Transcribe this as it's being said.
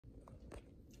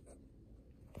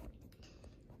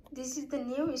This is the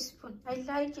new spoon. I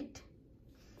like it.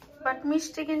 But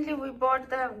mistakenly we bought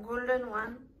the golden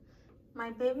one.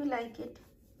 My baby like it.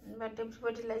 But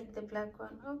everybody like the black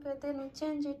one. Okay, then we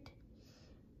change it.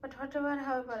 But whatever,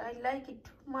 however, I like it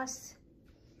too much.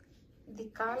 The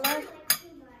color.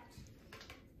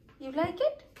 You like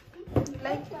it? You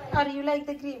like it? Or you like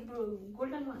the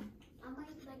golden one? I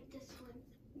might like this one.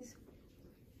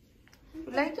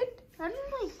 You like it? I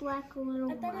don't like black little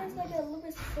one. I thought it was like a little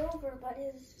bit silver, but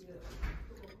it's...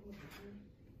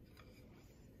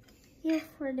 Here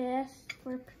for this,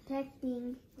 for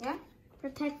protecting. Yeah?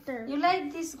 Protector. You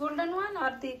like this golden one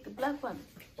or the black one?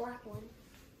 Black one.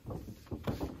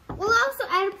 We'll also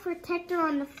add a protector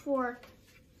on the fork.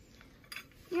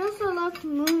 You also love to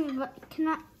move, but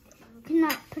cannot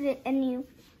put it any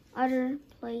other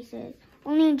places.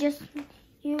 Only just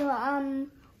you only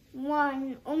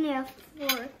a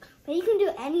fork, but you can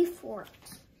do any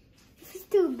forks. If it's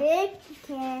too big, you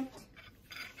can't.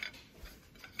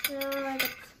 So like a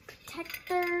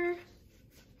protector.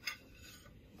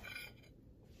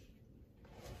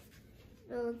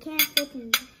 So it can't fit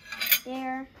in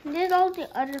there. And there's all the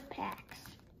other packs.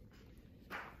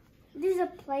 This is a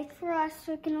plate for us,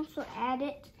 so we can also add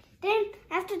it. Then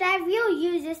after that, we'll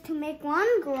use this to make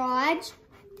one garage.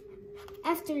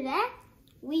 After that,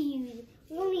 we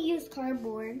only use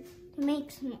cardboard to make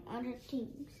some other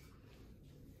things.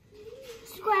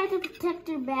 Just go add the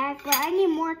protector back, but I need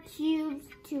more cubes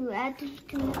to add to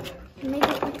make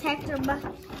a protector. But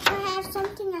if I have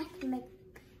something I can make,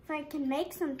 if I can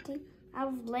make something out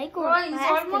of Lego. Oh, it's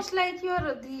almost like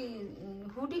the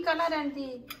hoodie color and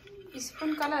the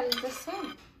spoon color is the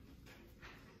same.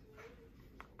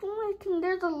 I think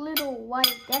there's a little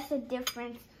white. That's the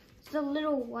difference. It's a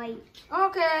little white.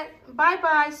 Okay.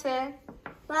 Bye-bye, say.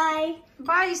 Bye.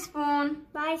 Bye, spoon.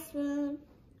 Bye, spoon.